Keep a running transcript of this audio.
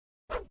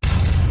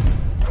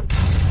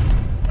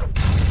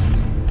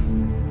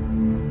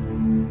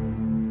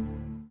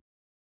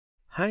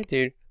Hi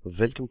there,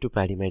 welcome to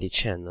PaddyMaddy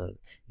channel.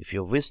 If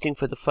you're visiting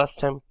for the first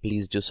time,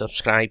 please do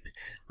subscribe.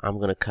 I'm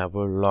going to cover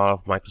a lot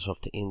of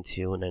Microsoft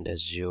Intune and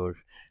Azure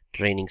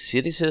training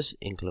series,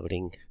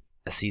 including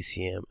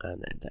CCM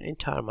and the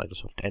entire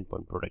Microsoft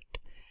Endpoint product.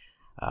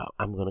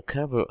 I'm going to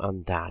cover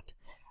on that.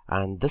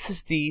 And this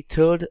is the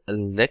third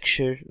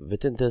lecture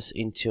within this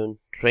Intune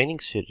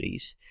training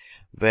series,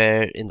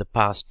 where in the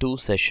past two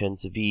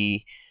sessions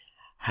we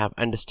have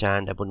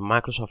understand about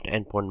Microsoft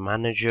Endpoint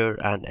Manager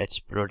and its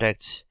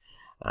products,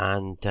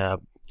 and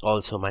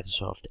also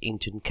Microsoft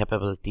Intune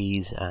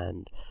capabilities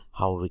and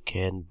how we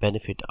can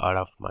benefit out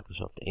of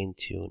Microsoft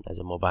Intune as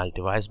a mobile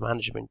device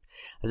management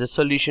as a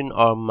solution,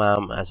 or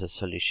MAM as a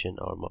solution,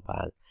 or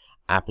mobile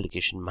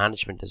application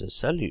management as a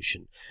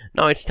solution.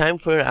 Now it's time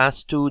for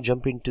us to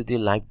jump into the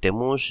live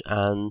demos,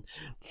 and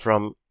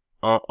from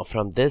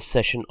this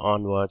session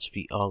onwards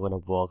we are going to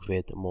work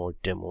with more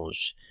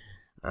demos.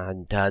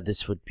 And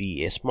this would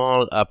be a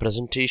small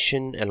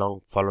presentation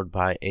followed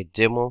by a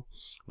demo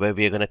where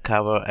we are going to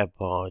cover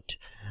about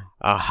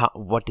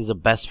what is the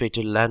best way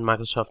to learn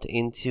Microsoft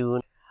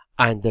Intune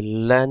and the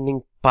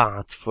learning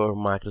path for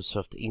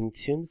Microsoft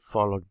Intune,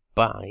 followed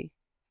by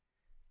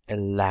a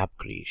lab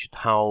creation,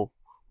 how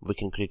we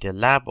can create a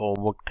lab or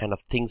what kind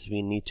of things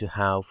we need to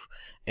have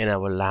in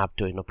our lab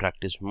to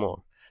practice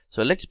more.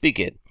 So let's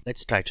begin.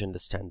 Let's try to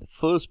understand. The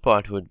first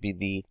part would be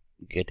the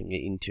getting an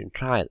Intune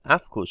trial.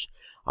 Of course,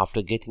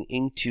 after getting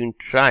Intune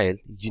trial,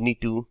 you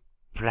need to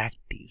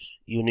practice.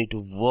 You need to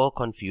work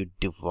on few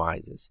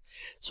devices.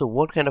 So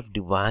what kind of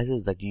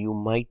devices that you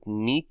might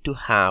need to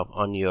have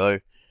on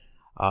your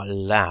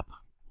lab?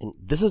 And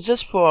this is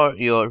just for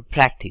your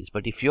practice,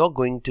 but if you're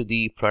going to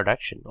the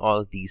production,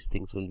 all these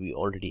things will be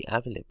already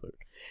available.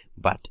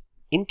 But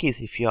in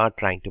case if you are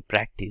trying to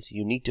practice,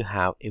 you need to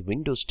have a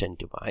Windows 10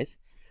 device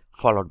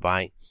followed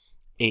by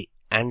a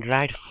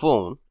Android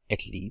phone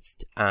at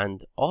least,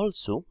 and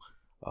also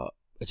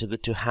it's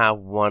good to have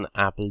one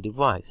Apple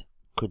device.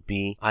 Could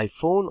be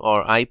iPhone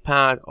or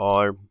iPad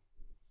or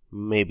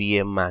maybe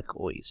a Mac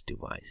OS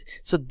device.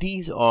 So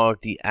these are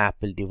the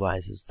Apple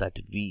devices that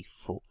we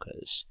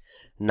focus.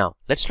 Now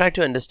let's try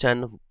to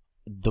understand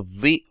the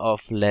way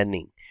of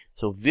learning.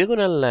 So we're going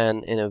to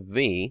learn in a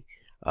way,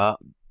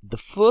 the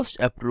first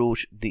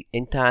approach, the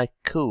entire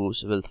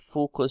course will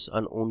focus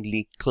on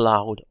only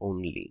cloud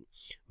only,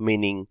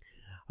 meaning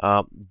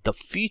the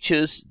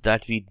features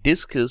that we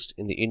discussed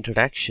in the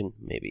introduction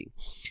maybe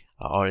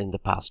or in the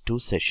past two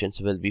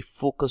sessions will be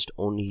focused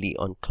only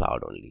on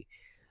cloud only,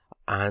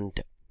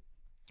 and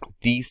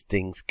these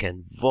things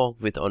can work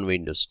with on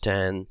Windows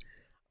 10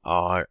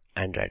 or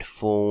Android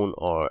phone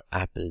or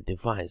Apple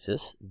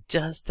devices,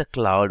 just the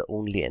cloud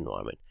only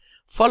environment.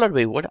 Followed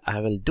by what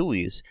I will do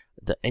is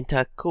the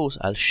entire course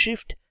I'll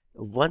shift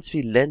once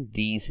we learn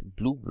these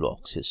blue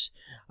blocks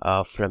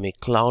from a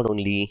cloud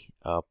only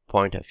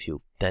point of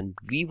view. Then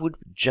we would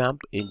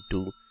jump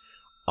into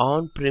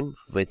on-prem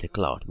with the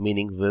cloud,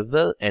 meaning we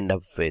will end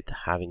up with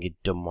having a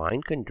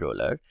domain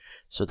controller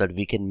so that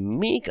we can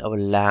make our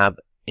lab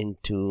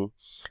into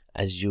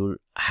Azure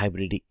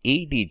hybrid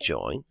AD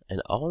join,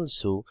 and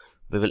also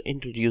we will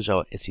introduce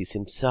our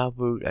SCCM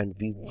server, and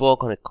we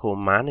work on a core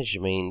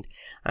management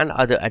and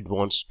other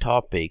advanced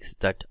topics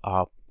that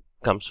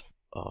comes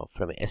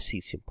from a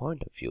SCCM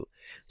point of view.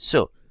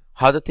 So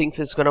how the things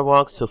is going to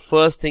work. So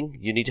first thing,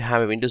 you need to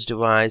have a Windows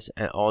device,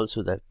 and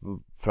also that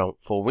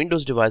for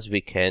Windows device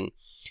we can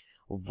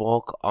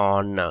work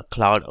on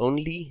cloud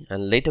only,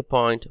 and later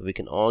point we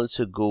can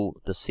also go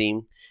the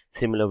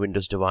similar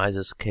Windows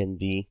devices can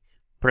be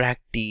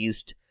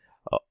practiced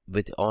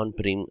with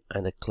on-prem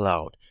and the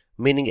cloud,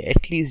 meaning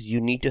at least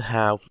you need to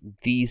have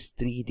these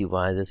three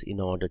devices in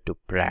order to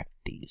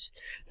practice.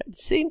 And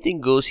same thing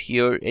goes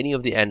here. Any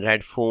of the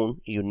Android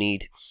phone you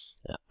need,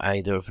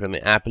 either from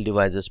an Apple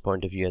devices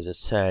point of view, as I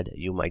said,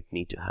 you might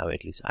need to have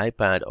at least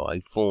iPad or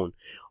iPhone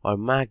or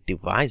Mac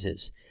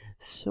devices.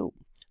 So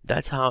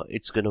that's how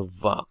it's going to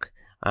work.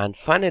 And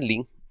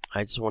finally,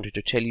 I just wanted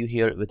to tell you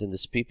here within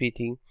this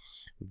PPT,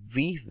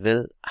 we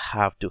will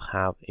have to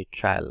have a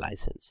trial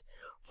license.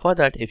 For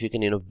that, if you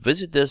can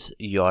visit this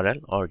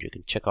URL, or you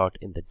can check out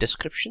in the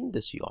description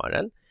this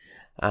URL,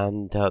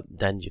 and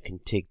then you can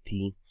take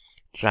the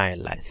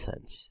trial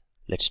license.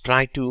 Let's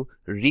try to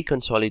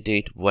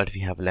reconsolidate what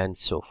we have learned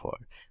so far.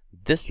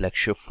 This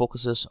lecture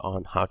focuses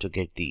on how to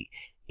get the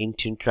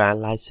Intune trial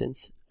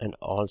license, and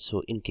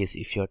also in case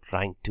if you're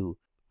trying to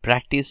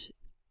practice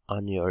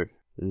on your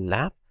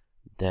lab,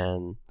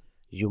 then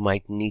you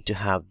might need to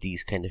have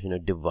these kind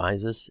of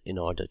devices in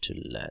order to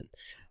learn.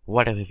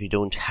 Whatever if you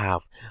don't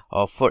have,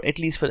 for at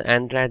least for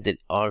Android there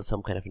are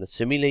some kind of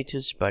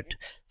simulators, but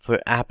for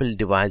Apple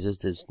devices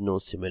there's no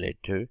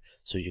simulator,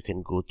 so you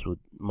can go through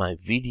my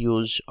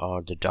videos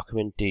or the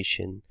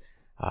documentation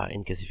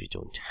in case if you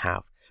don't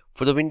have.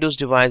 For the Windows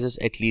devices,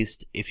 at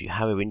least if you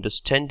have a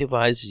Windows 10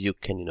 device, you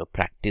can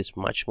practice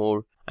much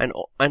more.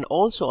 And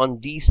also on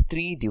these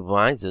three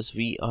devices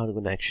we are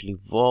going to actually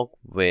work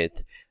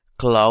with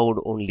cloud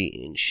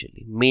only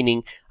initially,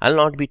 meaning I'll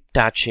not be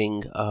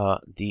touching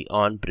the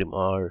on-prem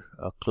or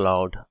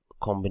cloud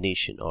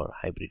combination or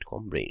hybrid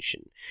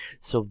combination.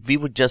 So we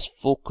would just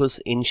focus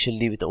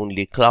initially with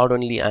only cloud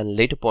only, and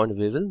later point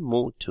we will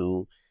move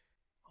to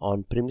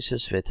on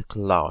premises with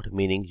cloud,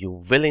 meaning you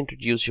will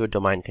introduce your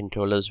domain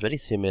controllers very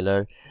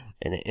similar.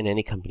 In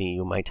any company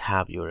you might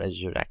have your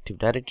Azure Active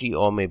Directory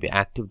or maybe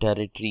Active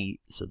Directory,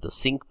 so the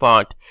sync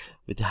part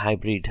with the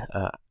hybrid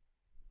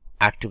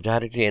Active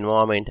Directory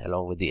environment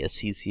along with the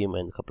SCCM,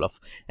 and a couple of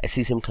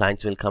SCCM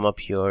clients will come up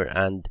here,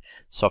 and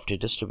software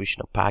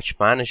distribution or patch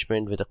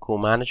management with the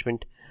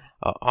co-management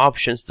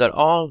options that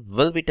all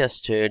will be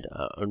tested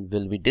and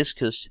will be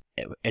discussed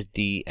at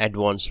the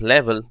advanced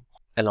level,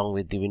 along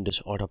with the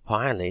Windows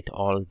Autopilot.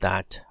 All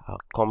that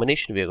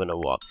combination we are going to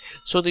work.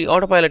 So the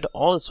Autopilot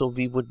also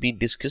we would be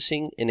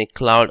discussing in a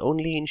cloud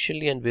only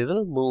initially, and we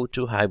will move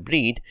to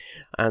hybrid,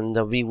 and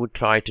we would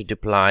try to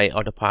deploy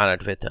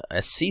Autopilot with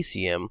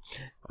SCCM,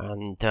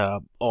 and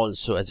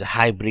also as a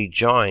hybrid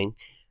join,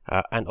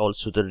 and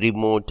also the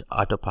remote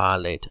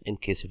Autopilot in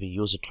case if a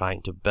user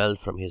trying to build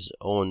from his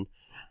own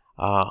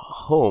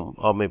home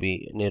or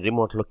maybe in a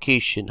remote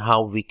location,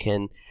 how we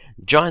can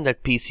join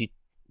that PC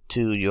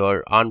to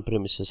your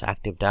on-premises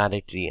Active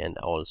Directory and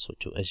also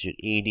to Azure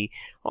AD.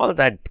 All of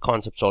that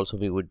concepts also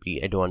we would be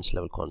advanced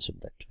level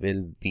concept that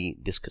we'll be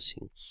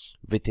discussing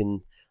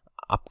within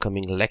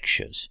upcoming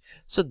lectures.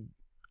 So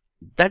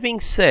that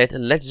being said,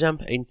 let's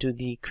jump into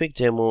the quick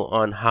demo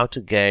on how to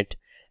get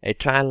a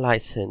trial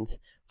license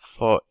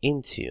for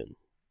Intune.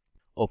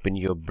 Open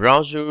your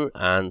browser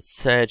and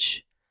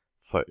search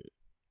for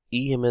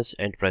EMS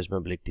Enterprise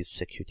Mobility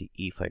Security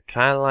E5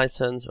 trial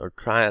license or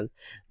trial.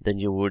 Then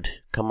you would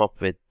come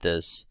up with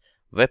this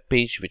web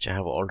page, which I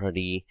have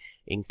already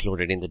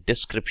included in the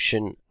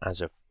description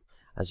as a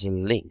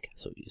link.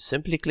 So you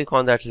simply click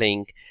on that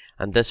link,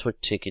 and this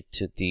would take it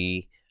to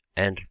the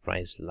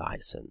enterprise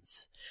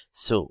license.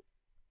 So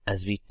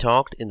as we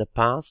talked in the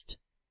past,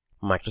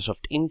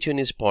 Microsoft Intune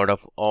is part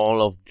of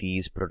all of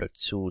these product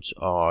suites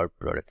or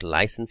product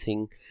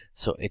licensing.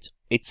 So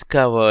it's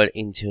covered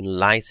Intune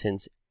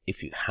license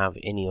if you have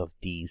any of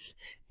these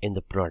in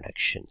the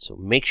production. So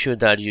make sure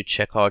that you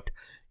check out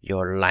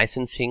your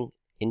licensing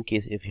in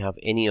case if you have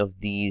any of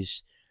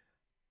these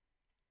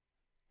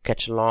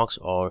catalogs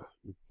or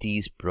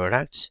these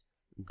products,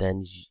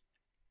 then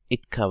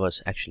it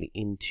covers actually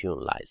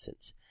Intune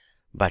license.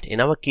 But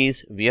in our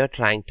case, we are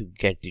trying to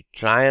get the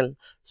trial.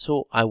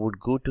 So I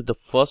would go to the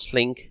first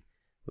link,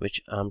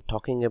 which I'm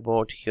talking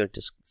about here.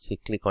 Just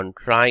click on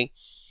try,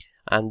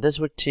 and this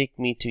would take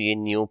me to a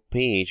new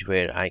page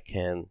where I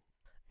can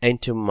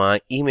enter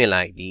my email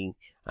ID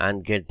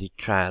and get the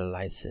trial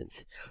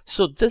license.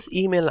 So this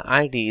email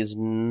ID is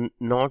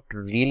not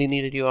really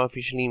needed your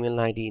official email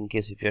ID. In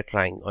case if you're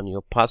trying on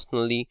your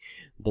personally,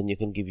 then you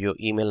can give your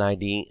email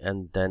ID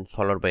and then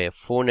followed by a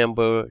phone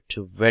number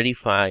to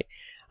verify,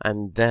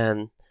 and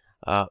then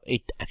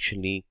it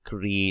actually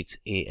creates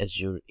a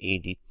Azure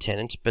AD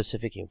tenant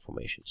specific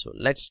information. So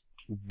let's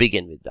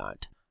begin with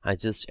that. I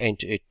just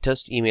enter a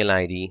test email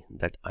ID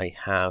that I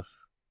have,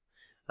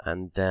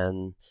 and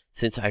then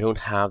since I don't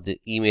have the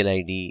email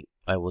ID,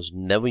 I was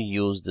never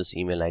used this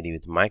email ID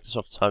with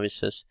Microsoft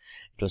services.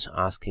 It was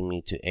asking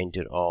me to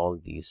enter all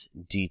these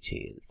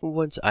details.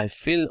 Once I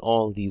fill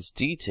all these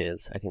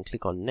details, I can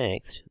click on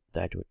next.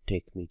 That would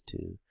take me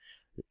to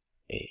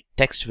a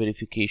text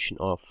verification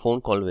or phone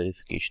call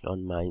verification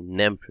on my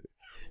number.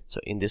 So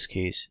in this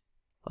case,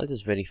 I'll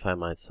just verify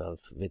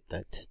myself with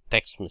that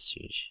text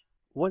message.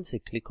 Once I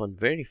click on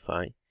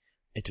verify,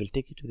 it will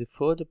take you to the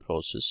further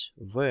process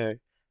where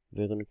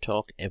we're going to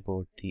talk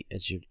about the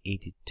Azure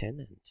AD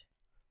tenant.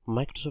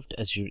 Microsoft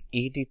Azure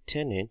AD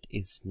tenant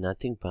is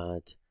nothing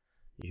but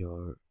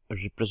your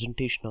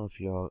representation of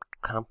your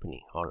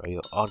company or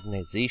your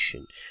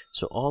organization.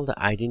 So all the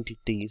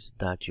identities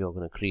that you're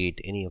going to create,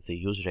 any of the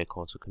user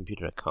accounts or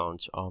computer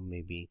accounts or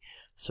maybe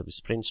service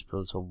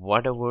principals or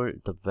whatever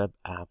the web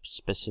app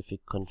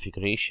specific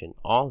configuration,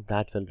 all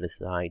that will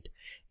reside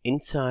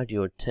inside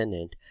your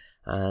tenant,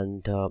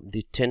 and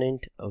the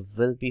tenant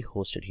will be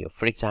hosted here.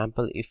 For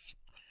example, if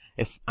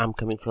I'm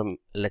coming from,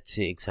 let's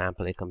say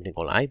example, a company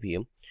called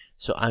IBM,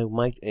 so I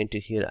might enter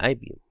here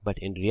IBM, but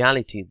in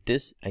reality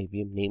this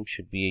IBM name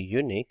should be a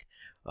unique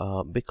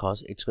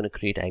because it's going to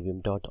create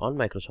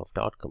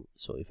ibm.onmicrosoft.com.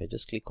 So if I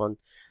just click on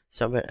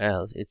somewhere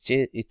else,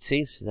 it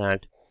says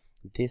that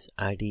this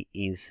ID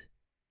is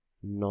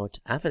not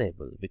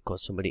available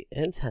because somebody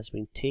else has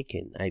been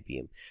taken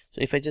IBM. So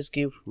if I just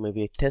give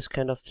maybe a test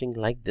kind of thing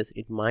like this,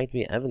 it might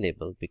be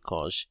available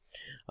because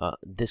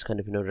this kind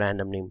of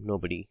random name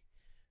nobody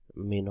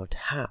may not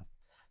have.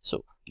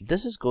 So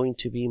this is going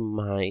to be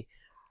my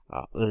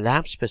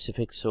lab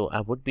specific. So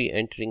I would be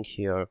entering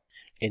here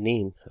a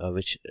name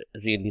which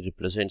really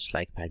represents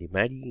like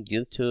PaddyMaddy,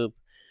 YouTube.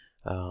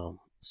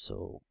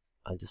 So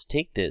I'll just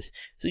take this.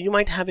 So you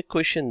might have a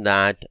question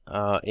that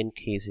in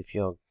case if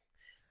you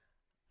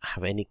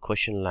have any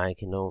question like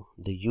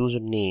the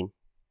username,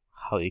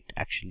 how it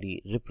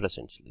actually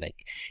represents,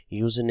 like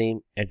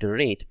username @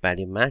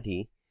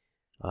 PaddyMaddy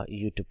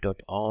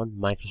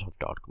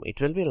youtube.onmicrosoft.com.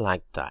 It will be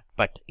like that.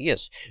 But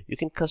yes, you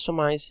can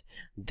customize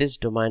this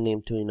domain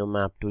name to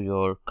map to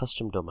your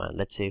custom domain.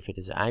 Let's say if it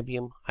is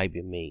IBM,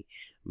 IBM may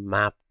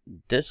map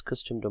this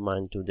custom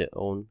domain to their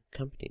own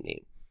company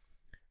name,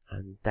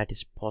 and that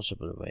is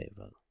possible very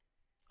well.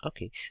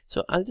 Okay,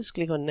 so I'll just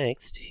click on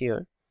next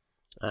here,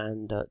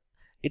 and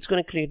it's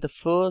going to create the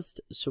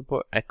first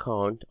super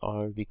account,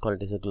 or we call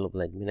it as a global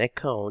admin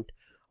account,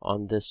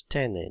 on this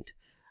tenant,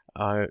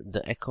 or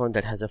the account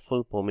that has a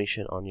full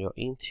permission on your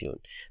Intune,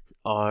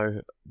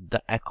 or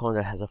the account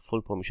that has a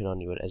full permission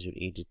on your Azure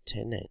AD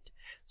tenant.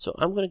 So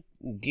I'm going to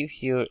give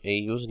here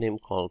a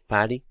username called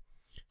Paddy.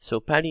 So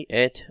Paddy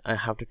at, I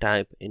have to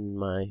type in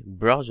my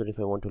browser if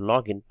I want to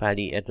log in,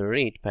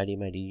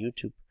 paddy@PaddyMaddy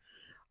YouTube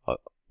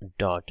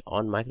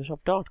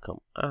 .onmicrosoft.com,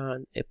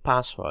 and a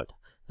password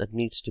that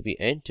needs to be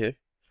entered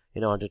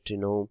in order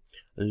to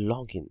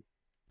login.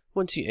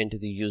 Once you enter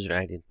the user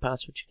ID and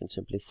password, you can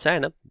simply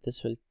sign up.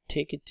 This will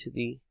take it to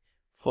the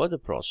further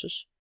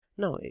process.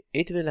 Now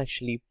it will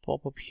actually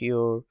pop up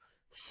here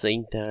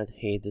saying that,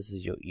 hey, this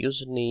is your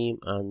username,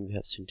 and we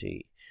have sent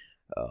a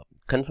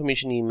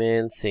confirmation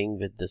email saying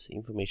with this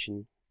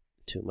information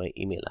to my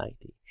email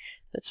ID.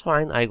 That's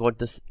fine. I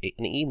got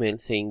an email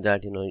saying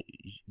that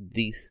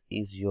this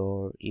is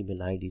your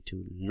email ID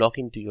to log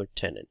into your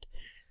tenant.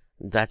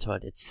 That's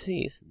what it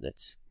says.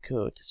 That's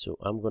good. So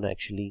I'm going to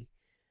actually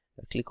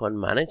click on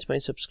manage my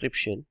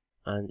subscription,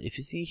 and if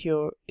you see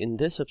here in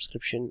this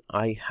subscription,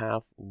 I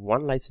have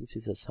 1 license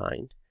is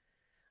assigned,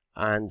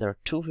 and there are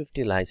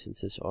 250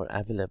 licenses are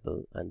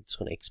available, and it's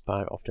going to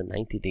expire after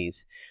 90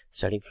 days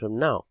starting from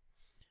now.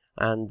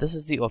 And this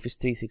is the Office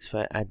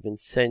 365 Admin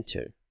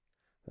Center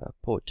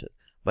portal.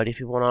 But if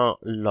you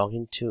want to log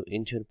into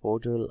Intune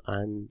portal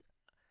and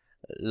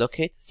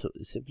locate, so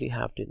you simply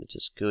have to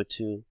just go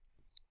to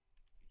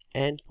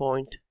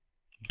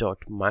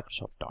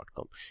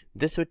endpoint.microsoft.com.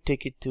 This would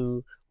take it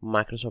to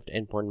Microsoft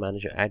Endpoint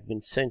Manager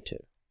Admin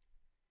Center.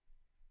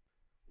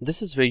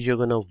 This is where you're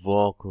gonna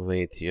work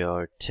with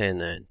your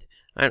tenant.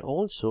 And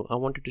also I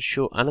wanted to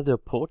show another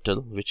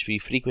portal which we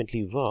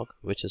frequently work,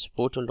 which is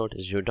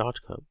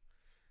portal.azure.com,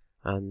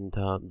 and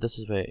this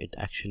is where it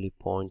actually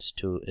points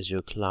to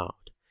Azure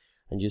Cloud.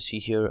 And you see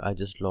here I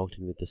just logged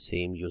in with the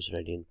same user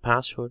ID and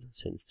password.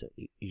 Since the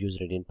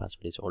user ID and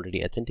password is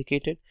already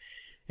authenticated,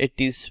 it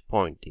is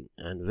pointing.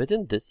 And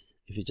within this,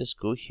 if you just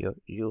go here,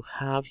 you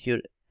have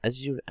here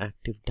Azure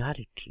Active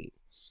Directory.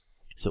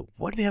 So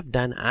what we have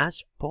done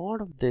as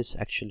part of this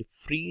actually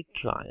free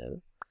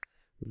trial,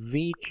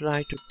 we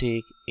try to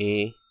take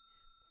a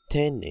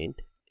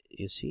tenant.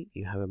 You see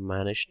you have a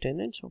manage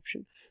tenants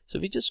option, so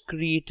we just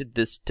created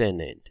this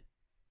tenant.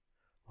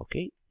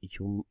 Okay,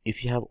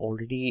 if you have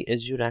already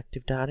Azure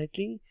Active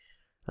Directory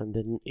and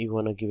then you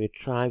want to give it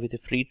a try with a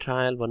free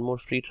trial, one more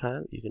free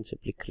trial, you can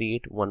simply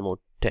create one more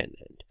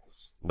tenant.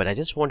 But I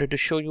just wanted to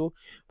show you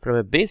from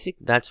a basic,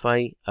 that's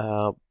why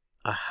I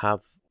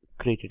have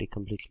created a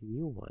completely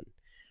new one,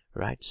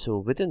 right? So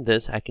within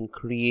this I can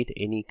create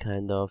any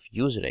kind of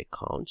user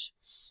accounts.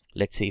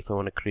 Let's say if I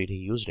want to create a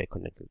user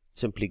account, I can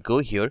simply go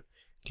here,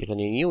 click on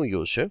a new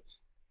user,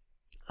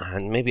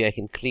 and maybe I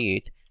can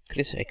create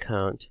Chris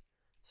account.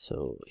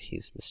 So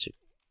he's Mr.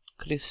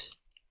 Chris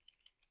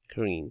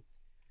Green,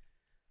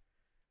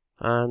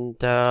 and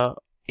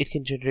it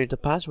can generate the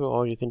password,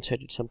 or you can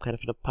set it some kind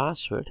of a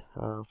password.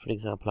 For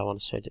example, I want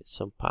to set it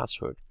some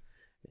password,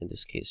 in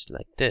this case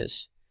like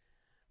this.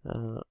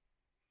 And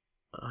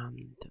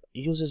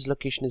user's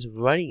location is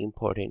very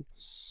important,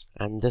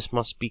 and this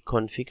must be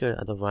configured,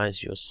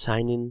 otherwise your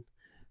sign-in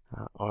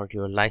or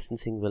your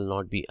licensing will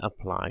not be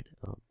applied,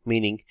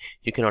 meaning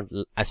you cannot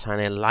assign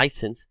a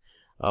license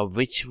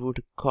which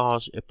would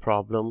cause a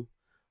problem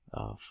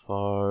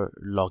for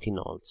login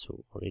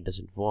also, or it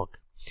doesn't work.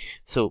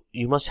 So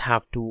you must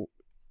have to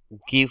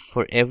give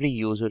for every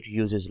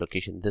user's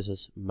location. This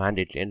is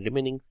mandatory, and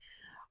remaining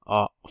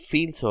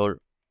fields are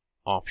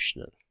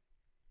optional.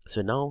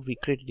 So now we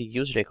created a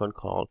user account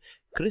called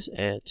Chris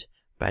at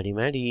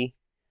PaddyMaddy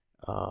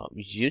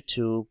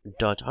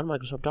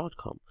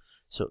youtube.onmicrosoft.com.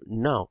 So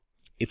now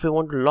if I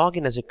want to log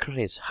in as a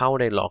Chris, how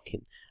would I log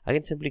in? I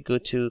can simply go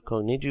to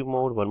cognitive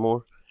mode, one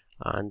more,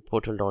 and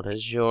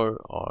portal.azure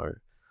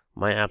or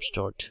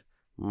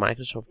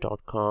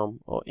myapps.microsoft.com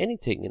or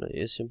anything.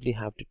 You simply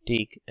have to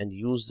take and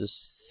use this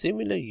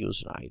similar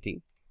user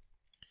ID.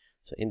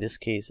 So in this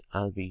case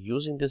I'll be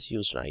using this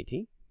user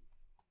ID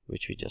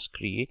which we just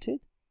created,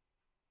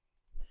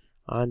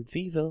 and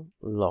we will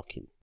log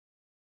in.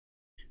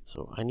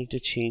 So I need to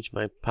change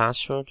my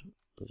password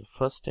for the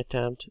first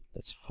attempt.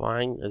 That's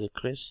fine as a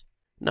Chris.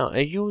 Now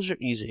a user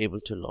is able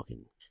to log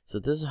in. So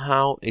this is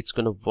how it's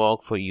going to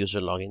work for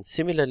user login.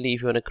 Similarly,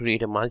 if you want to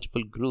create a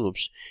multiple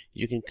groups,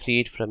 you can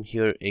create from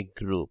here a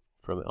group.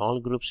 From all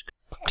groups,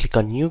 click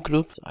on new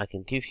group. So I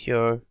can give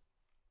here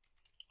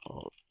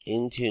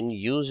Intune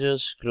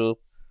users group,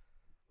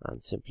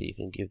 and simply you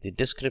can give the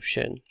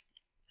description.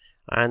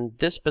 And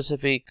this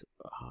specific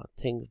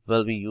thing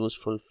will be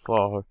useful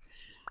for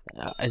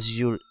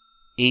Azure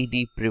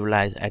AD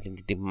privileged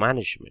identity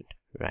management,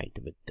 right?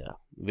 But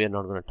we are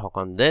not going to talk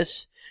on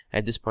this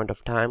at this point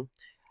of time.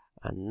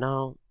 And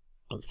now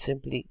I'll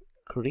simply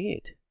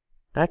create.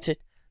 That's it.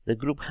 The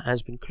group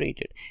has been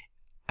created.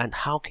 And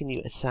how can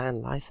you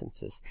assign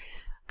licenses?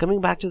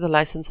 Coming back to the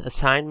license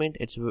assignment,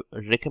 it's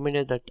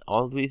recommended that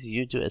always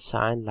you to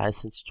assign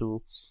license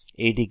to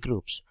AD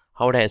groups.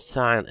 How would I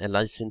assign a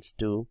license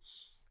to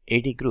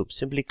AD group?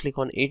 Simply click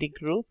on AD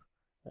group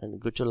and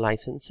go to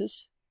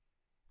licenses,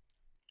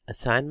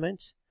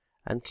 assignments,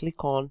 and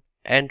click on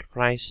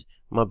enterprise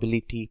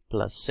mobility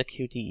plus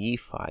security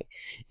E5.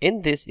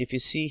 In this, if you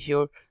see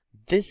here,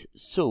 this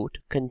suite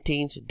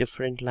contains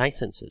different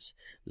licenses.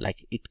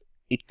 Like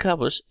it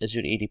covers Azure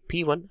AD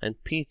P1 and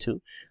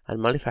P2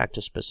 and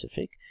multi-factor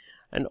specific,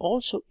 and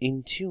also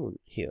Intune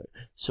here.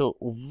 So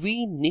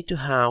we need to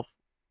have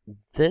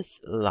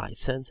this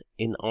license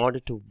in order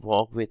to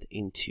work with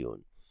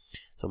Intune.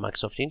 So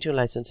Microsoft Intune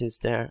license is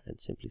there, and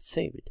simply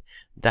save it.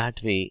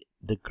 That way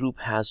the group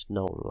has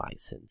no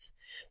license.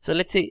 So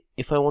let's say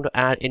if I want to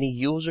add any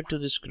user to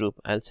this group,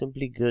 I'll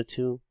simply go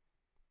to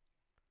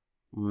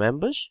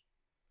members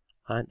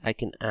and I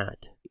can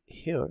add.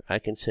 Here I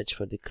can search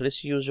for the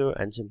Chris user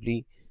and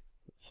simply,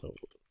 so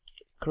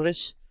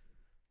Chris,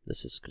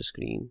 this is Chris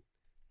Green,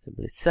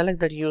 simply select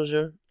that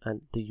user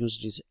and the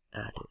user is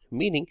added,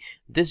 meaning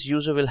this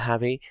user will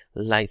have a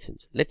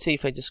license. Let's say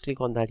if I just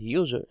click on that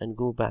user and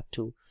go back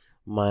to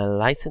my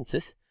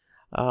licenses,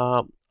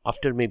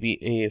 after maybe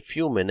a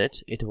few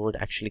minutes it would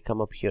actually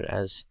come up here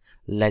as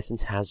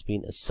license has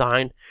been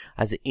assigned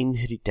as an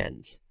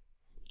inheritance.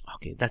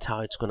 Okay, that's how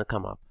it's going to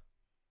come up.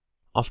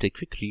 After a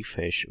quick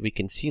refresh, we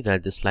can see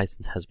that this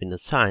license has been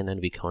assigned and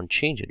we can't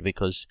change it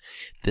because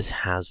this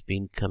has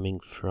been coming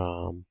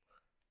from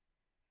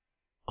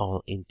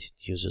all Intune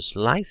users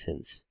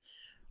license,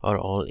 or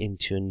all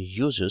Intune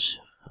users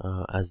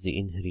as the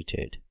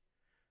inherited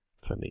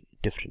from a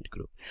different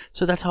group.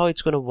 So that's how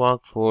it's going to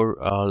work for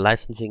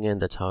licensing, and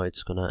that's how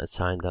it's going to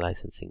assign the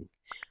licensing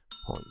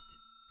point.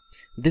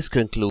 This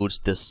concludes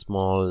this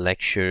small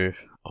lecture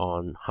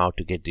on how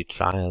to get the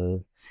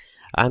trial.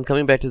 And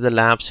coming back to the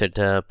lab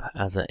setup,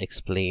 as I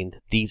explained,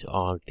 these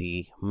are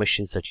the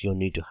machines that you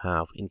need to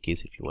have in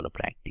case if you want to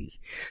practice.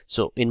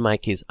 So in my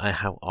case, I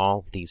have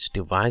all these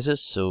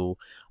devices, so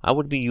I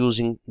would be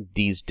using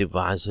these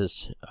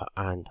devices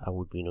and I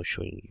would be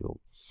showing you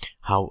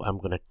how I'm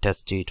going to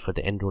test it for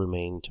the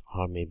enrollment,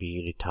 or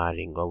maybe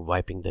retiring or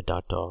wiping the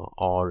data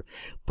or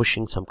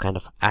pushing some kind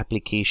of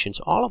applications.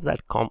 All of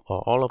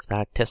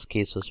that test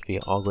cases we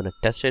are going to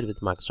test it with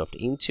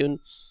Microsoft Intune.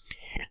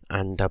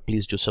 And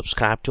please do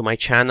subscribe to my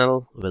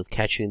channel. We'll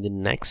catch you in the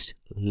next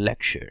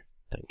lecture.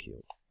 Thank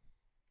you.